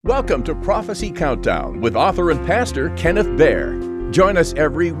Welcome to Prophecy Countdown with author and pastor Kenneth Baer. Join us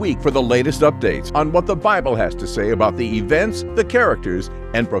every week for the latest updates on what the Bible has to say about the events, the characters,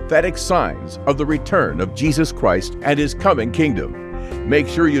 and prophetic signs of the return of Jesus Christ and His coming kingdom. Make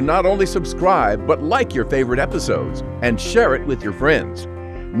sure you not only subscribe, but like your favorite episodes and share it with your friends.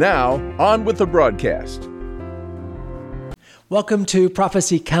 Now, on with the broadcast. Welcome to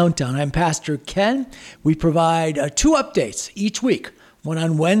Prophecy Countdown. I'm Pastor Ken. We provide two updates each week, one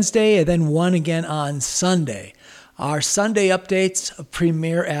on Wednesday and then one again on Sunday. Our Sunday updates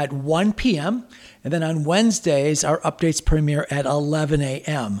premiere at 1 p.m., and then on Wednesdays, our updates premiere at 11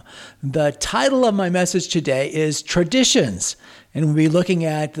 a.m. The title of my message today is Traditions, and we'll be looking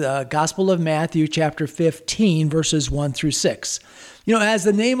at the Gospel of Matthew, chapter 15, verses 1 through 6. You know, as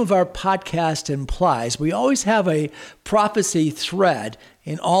the name of our podcast implies, we always have a prophecy thread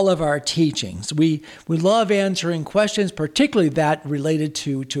in all of our teachings. We love answering questions, particularly that related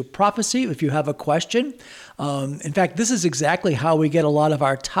to prophecy. If you have a question, in fact, this is exactly how we get a lot of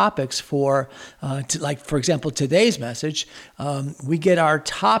our topics for example, today's message. We get our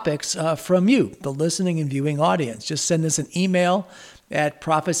topics from you, the listening and viewing audience. Just send us an email at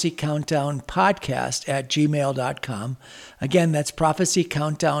prophecycountdownpodcast@gmail.com. Again, that's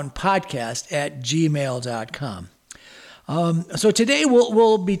prophecycountdownpodcast@gmail.com. So today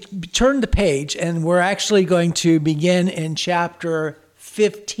we'll turn the page, and we're actually going to begin in chapter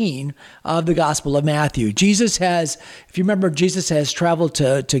 15 of the Gospel of Matthew. Jesus has traveled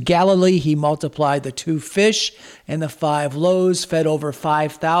to Galilee. He multiplied the 2 fish and the 5 loaves, fed over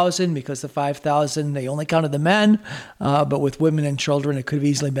 5,000, because the 5,000, they only counted the men, but with women and children, it could have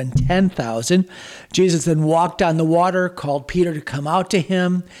easily been 10,000. Jesus then walked on the water, called Peter to come out to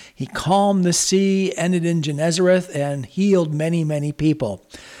him. He calmed the sea, ended in Gennesareth, and healed many, many people.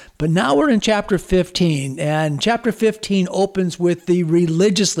 But now we're in chapter 15, and chapter 15 opens with the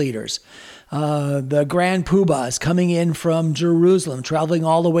religious leaders, the grand poobahs coming in from Jerusalem, traveling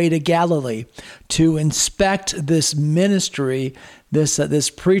all the way to Galilee to inspect this ministry, this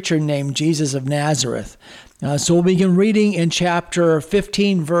preacher named Jesus of Nazareth. So we'll begin reading in chapter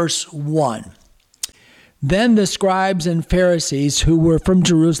 15, verse 1. Then the scribes and Pharisees who were from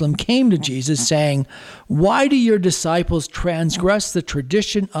Jerusalem came to Jesus, saying, "Why do your disciples transgress the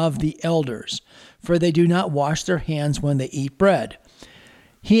tradition of the elders? For they do not wash their hands when they eat bread."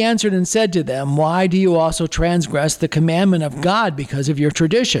 He answered and said to them, "Why do you also transgress the commandment of God because of your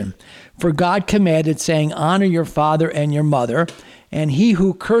tradition? For God commanded, saying, 'Honor your father and your mother,' and he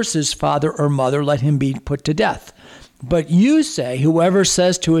who curses father or mother, let him be put to death. But you say, whoever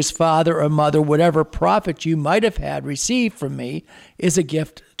says to his father or mother, 'Whatever profit you might have had received from me is a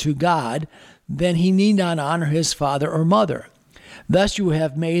gift to God,' then he need not honor his father or mother. Thus you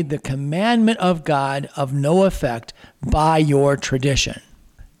have made the commandment of God of no effect by your tradition."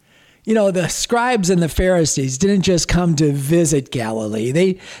 You know, the scribes and the Pharisees didn't just come to visit Galilee.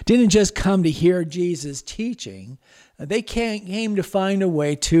 They didn't just come to hear Jesus teaching. They came to find a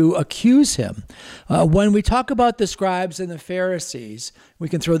way to accuse him. When we talk about the scribes and the Pharisees, we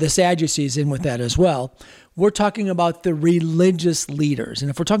can throw the Sadducees in with that as well. We're talking about the religious leaders. And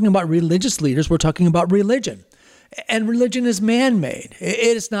if we're talking about religious leaders, we're talking about religion. And religion is man-made.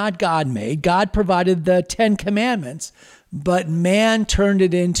 It is not God-made. God provided the 10 Commandments, but man turned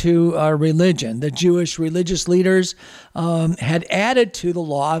it into a religion. The Jewish religious leaders had added to the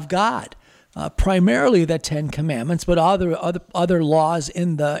law of God. Primarily the 10 Commandments, but other laws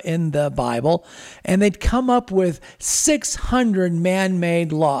in the Bible, and they'd come up with 600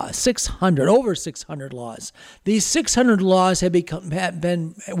 man-made laws, over 600 laws. These 600 laws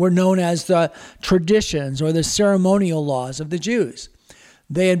were known as the traditions or the ceremonial laws of the Jews.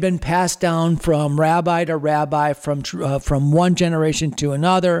 They had been passed down from rabbi to rabbi, from one generation to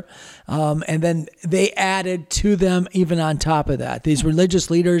another, and then they added to them even on top of that. These religious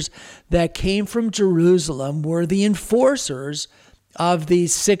leaders that came from Jerusalem were the enforcers of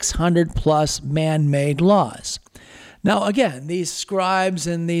these 600-plus man-made laws. Now, again, these scribes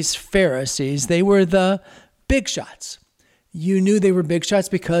and these Pharisees, they were the big shots. You knew they were big shots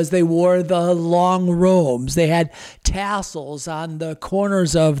because they wore the long robes. They had tassels on the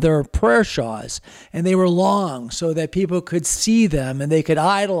corners of their prayer shawls, and they were long so that people could see them and they could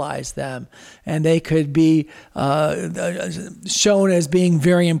idolize them, and they could be shown as being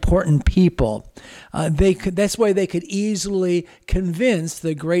very important people. That's why they could easily convince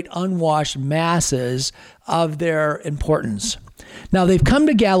the great unwashed masses of their importance. Now, they've come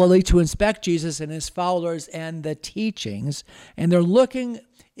to Galilee to inspect Jesus and his followers and the teachings, and they're looking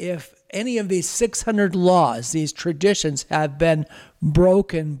if any of these 600 laws, these traditions, have been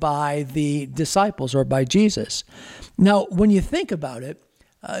broken by the disciples or by Jesus. Now, when you think about it,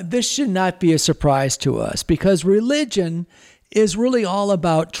 this should not be a surprise to us, because religion is really all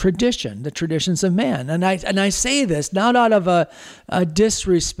about tradition, the traditions of man. And I say this not out of a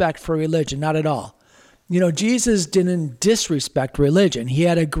disrespect for religion, not at all. Jesus didn't disrespect religion. He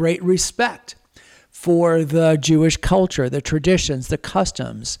had a great respect for the Jewish culture, the traditions, the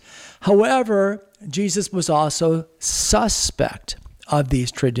customs. However, Jesus was also suspect of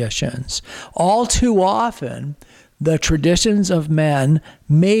these traditions. All too often, the traditions of men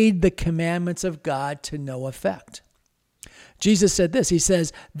made the commandments of God to no effect. Jesus said this, he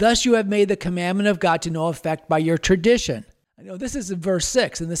says, "Thus you have made the commandment of God to no effect by your tradition." This is in verse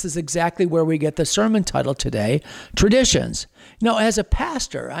 6, and this is exactly where we get the sermon title today, Traditions. As a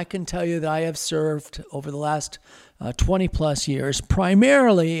pastor, I can tell you that I have served over the last 20 plus years,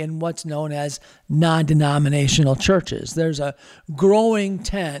 primarily in what's known as non-denominational churches. There's a growing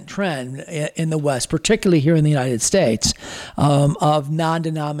trend in the West, particularly here in the United States, of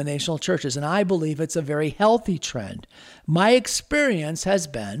non-denominational churches, and I believe it's a very healthy trend. My experience has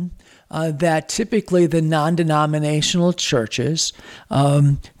been that typically the non-denominational churches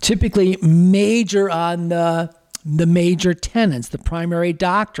typically major on the major tenets, the primary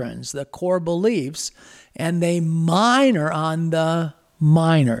doctrines, the core beliefs, and they minor on the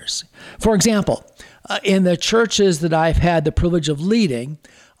minors. For example, in the churches that I've had the privilege of leading,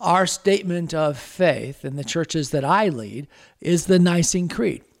 our statement of faith in the churches that I lead is the Nicene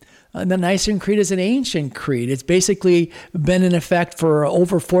Creed. The Nicene Creed is an ancient creed. It's basically been in effect for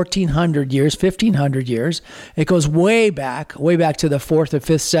over 1,400 years, 1,500 years. It goes way back to the 4th or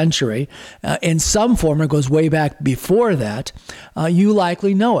 5th century. In some form, it goes way back before that. You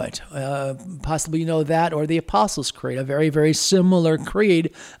likely know it. Possibly you know that, or the Apostles' Creed, a very, very similar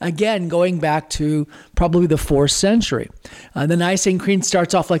creed, again, going back to probably the 4th century. The Nicene Creed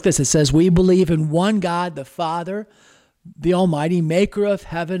starts off like this. It says, "We believe in one God, the Father, the Almighty, maker of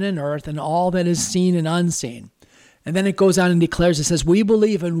heaven and earth and all that is seen and unseen." And then it goes on and declares, it says, "We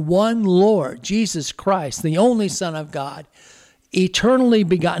believe in one Lord, Jesus Christ, the only Son of God, eternally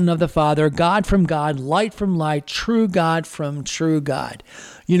begotten of the Father, God from God, light from light, true God from true God."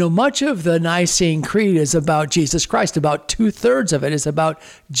 Much of the Nicene Creed is about Jesus Christ. About 2/3 of it is about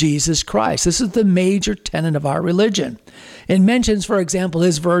Jesus Christ. This is the major tenet of our religion. It mentions, for example,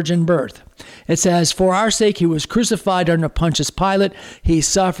 his virgin birth. It says, "For our sake he was crucified under Pontius Pilate. He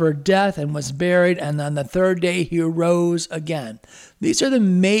suffered death and was buried, and on the third day he arose again." These are the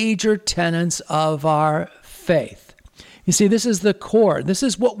major tenets of our faith. You see, this is the core. This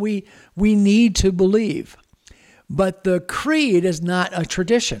is what we need to believe. But the creed is not a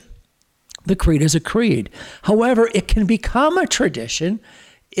tradition. The creed is a creed. However, it can become a tradition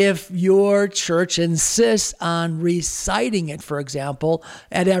if your church insists on reciting it, for example,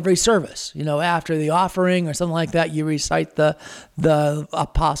 at every service. After the offering or something like that, you recite the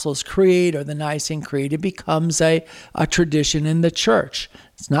Apostles' Creed or the Nicene Creed. It becomes a tradition in the church.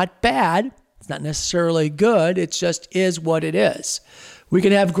 It's not bad. It's not necessarily good. It just is what it is. We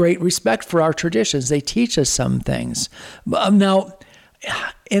can have great respect for our traditions. They teach us some things. Now,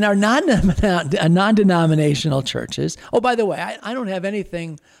 in our non-denominational churches, oh, by the way, I don't have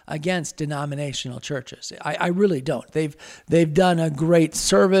anything against denominational churches. I really don't. They've done a great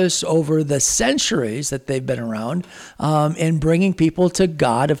service over the centuries that they've been around in bringing people to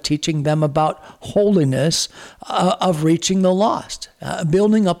God, of teaching them about holiness, of reaching the lost,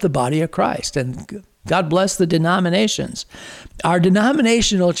 building up the body of Christ. And God bless the denominations. Our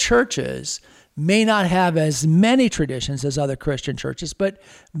denominational churches may not have as many traditions as other Christian churches, but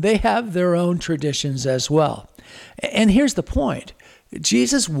they have their own traditions as well. And here's the point.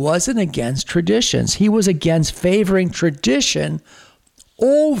 Jesus wasn't against traditions. He was against favoring tradition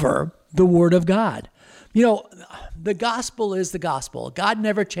over the Word of God. The gospel is the gospel. God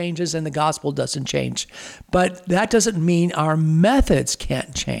never changes and the gospel doesn't change. But that doesn't mean our methods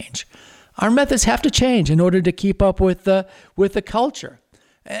can't change. Our methods have to change in order to keep up with the culture.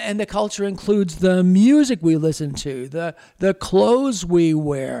 And the culture includes the music we listen to, the clothes we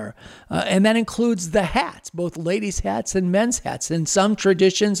wear, and that includes the hats, both ladies' hats and men's hats. In some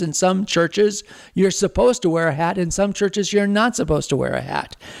traditions, in some churches, you're supposed to wear a hat. In some churches, you're not supposed to wear a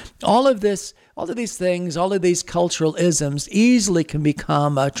hat. All of these things, all of these cultural isms easily can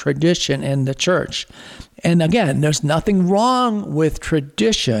become a tradition in the church. And again, there's nothing wrong with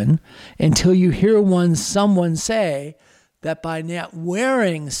tradition until you hear someone say that by not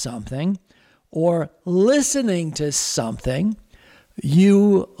wearing something or listening to something,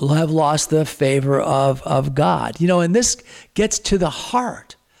 you have lost the favor of God. And this gets to the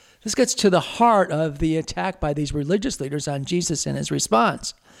heart. This gets to the heart of the attack by these religious leaders on Jesus and his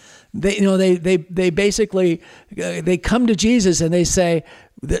response. They basically they come to Jesus and they say,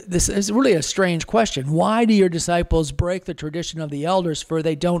 this is really a strange question. Why do your disciples break the tradition of the elders, for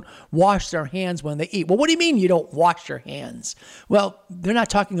they don't wash their hands when they eat? Well, what do you mean you don't wash your hands? Well, they're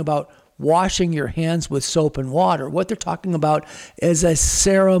not talking about washing your hands with soap and water. What they're talking about is a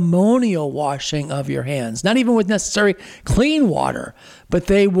ceremonial washing of your hands, not even with necessary clean water, but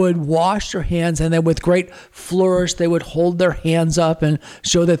they would wash their hands, and then with great flourish, they would hold their hands up and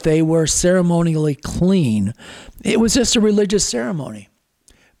show that they were ceremonially clean. It was just a religious ceremony.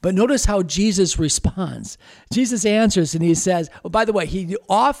 But notice how Jesus responds. Jesus answers and he says, by the way, he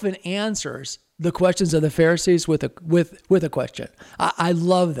often answers the questions of the Pharisees with a question. I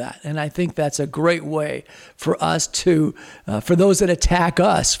love that. And I think that's a great way for us to, for those that attack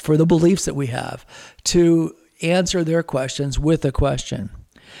us for the beliefs that we have, to answer their questions with a question.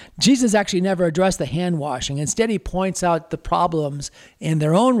 Jesus actually never addressed the hand washing. Instead, he points out the problems in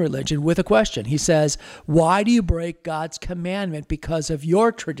their own religion with a question. He says, why do you break God's commandment because of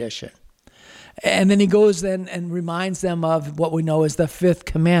your tradition? And then he goes then and reminds them of what we know as the fifth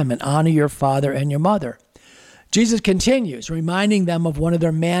commandment, honor your father and your mother. Jesus continues, reminding them of one of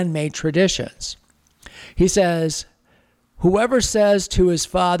their man-made traditions. He says, whoever says to his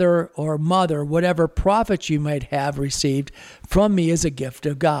father or mother, whatever profit you might have received from me is a gift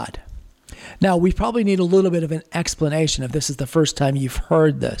of God. Now, we probably need a little bit of an explanation if this is the first time you've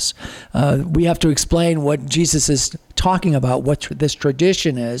heard this. We have to explain what Jesus is talking about, what this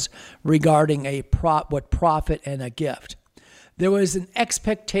tradition is regarding what profit and a gift. There was an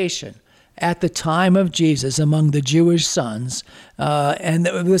expectation at the time of Jesus among the Jewish sons, and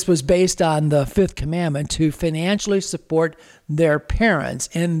this was based on the fifth commandment, to financially support their parents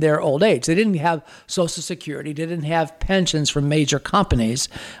in their old age. They didn't have Social Security, they didn't have pensions from major companies.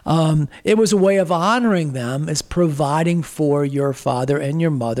 It was a way of honoring them as providing for your father and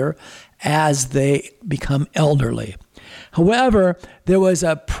your mother as they become elderly. However, there was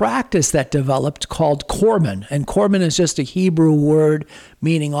a practice that developed called korban, and korban is just a Hebrew word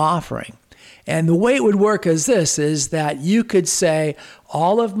meaning offering. And the way it would work is this, is that you could say,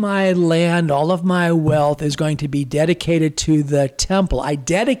 all of my land, all of my wealth is going to be dedicated to the temple. I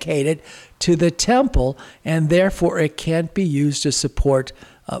dedicate it to the temple, and therefore it can't be used to support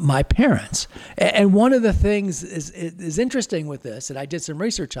my parents. And one of the things is interesting with this, and I did some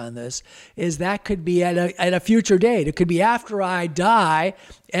research on this, is that could be at a future date. It could be after I die,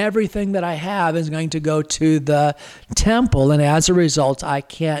 everything that I have is going to go to the temple, and as a result, I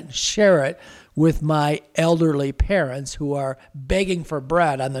can't share it with my elderly parents who are begging for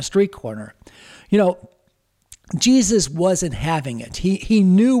bread on the street corner. You know, Jesus wasn't having it. He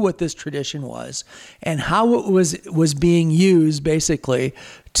knew what this tradition was and how it was being used basically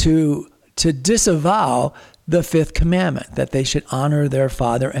to disavow the fifth commandment, that they should honor their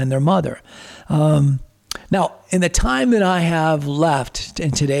father and their mother. Now, in the time that I have left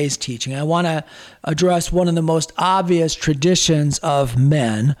in today's teaching, I want to address one of the most obvious traditions of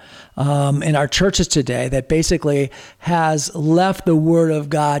men in our churches today that basically has left the Word of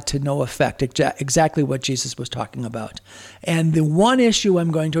God to no effect, exactly what Jesus was talking about. And the one issue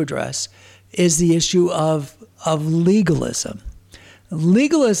I'm going to address is the issue of legalism.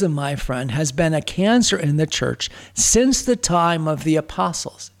 Legalism, my friend, has been a cancer in the church since the time of the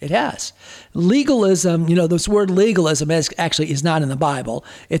apostles. It has. Legalism, this word legalism actually is not in the Bible.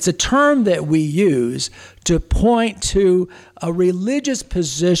 It's a term that we use to point to a religious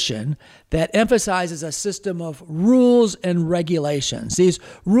position that emphasizes a system of rules and regulations. These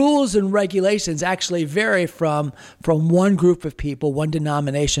rules and regulations actually vary from one group of people, one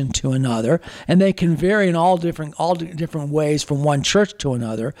denomination to another, and they can vary in all different ways from one church to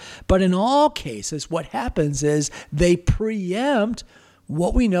another. But in all cases, what happens is they preempt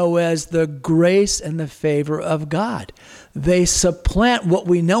what we know as the grace and the favor of God. They supplant what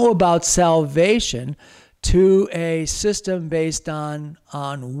we know about salvation to a system based on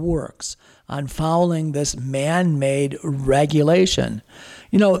works, on following this man-made regulation.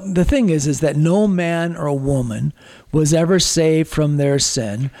 The thing is that no man or woman was ever saved from their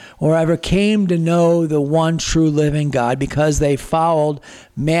sin or ever came to know the one true living God because they followed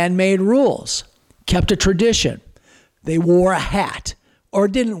man-made rules, kept a tradition. They wore a hat or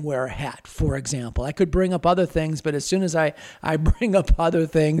didn't wear a hat, for example. I could bring up other things, but as soon as I bring up other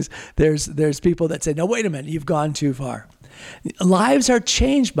things, there's people that say, no, wait a minute, you've gone too far. Lives are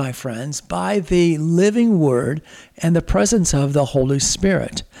changed, my friends, by the living Word and the presence of the Holy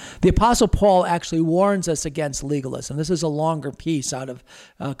Spirit. The Apostle Paul actually warns us against legalism. This is a longer piece out of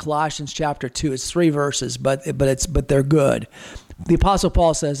Colossians chapter 2. It's 3 verses, but they're good. The Apostle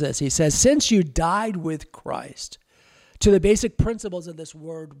Paul says this. He says, since you died with Christ, to the basic principles of this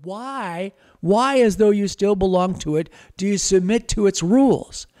word, why, as though you still belong to it, do you submit to its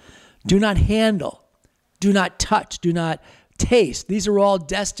rules? Do not handle, do not touch, do not taste. These are all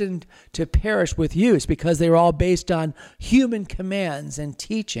destined to perish with use because they are all based on human commands and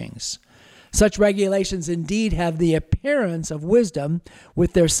teachings. Such regulations indeed have the appearance of wisdom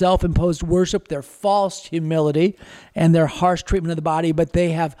with their self-imposed worship, their false humility, and their harsh treatment of the body, but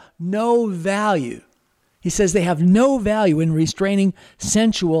they have no value. He says they have no value in restraining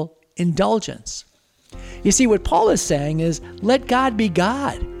sensual indulgence. You see, what Paul is saying is, let God be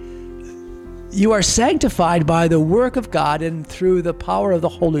God. You are sanctified by the work of God and through the power of the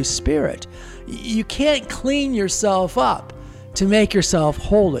Holy Spirit. You can't clean yourself up to make yourself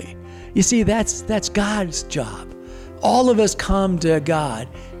holy. You see, that's God's job. All of us come to God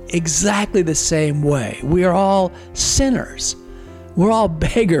exactly the same way. We are all sinners. We're all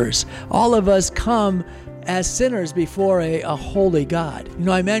beggars. All of us come as sinners before a holy God. You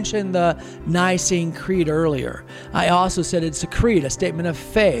know, I mentioned the Nicene Creed earlier. I also said it's a creed, a statement of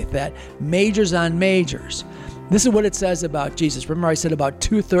faith that majors on majors. This is what it says about Jesus. Remember, I said about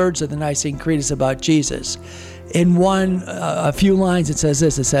 2/3 of the Nicene Creed is about Jesus. In a few lines, it says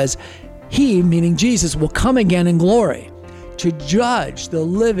this. It says, He, meaning Jesus, will come again in glory to judge the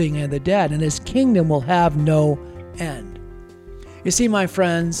living and the dead, and His kingdom will have no end. You see, my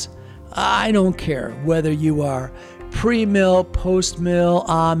friends, I don't care whether you are pre-mill, post-mill,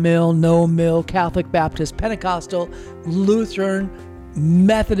 ah-mill, no-mill, Catholic, Baptist, Pentecostal, Lutheran,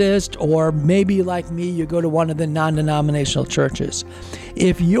 Methodist, or maybe like me, you go to one of the non-denominational churches.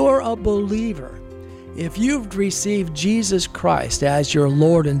 If you're a believer, if you've received Jesus Christ as your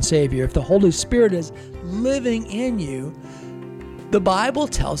Lord and Savior, if the Holy Spirit is living in you, the Bible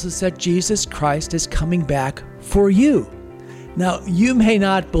tells us that Jesus Christ is coming back for you. Now, you may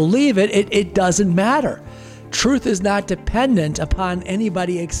not believe it. It doesn't matter. Truth is not dependent upon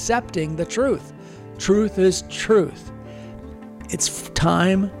anybody accepting the truth. Truth is truth. It's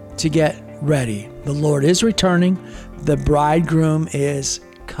time to get ready. The Lord is returning. The bridegroom is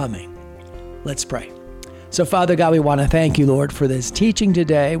coming. Let's pray. So, Father God, we want to thank you, Lord, for this teaching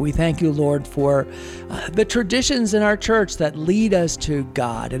today. We thank you, Lord, for the traditions in our church that lead us to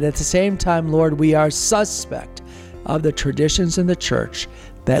God. And at the same time, Lord, we are suspect of the traditions in the church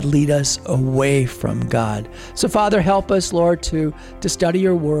that lead us away from God. So, Father, help us, Lord, to study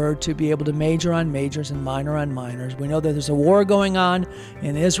your word, to be able to major on majors and minor on minors. We know that there's a war going on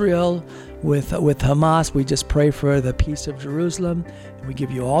in Israel with Hamas. We just pray for the peace of Jerusalem. And we give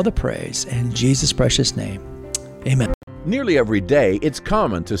you all the praise in Jesus' precious name. Amen. Nearly every day, it's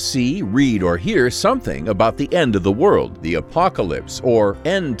common to see, read, or hear something about the end of the world, the apocalypse, or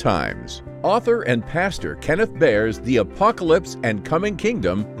end times. Author and pastor Kenneth Baer's The Apocalypse and Coming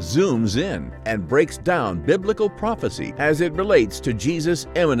Kingdom zooms in and breaks down biblical prophecy as it relates to Jesus'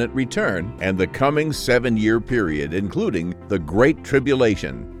 imminent return and the coming 7-year period, including the Great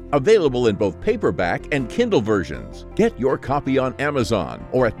Tribulation. Available in both paperback and Kindle versions. Get your copy on Amazon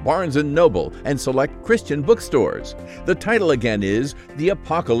or at Barnes & Noble and select Christian bookstores. The title again is The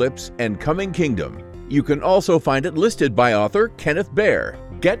Apocalypse and Coming Kingdom. You can also find it listed by author Kenneth Baer.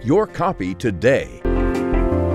 Get your copy today.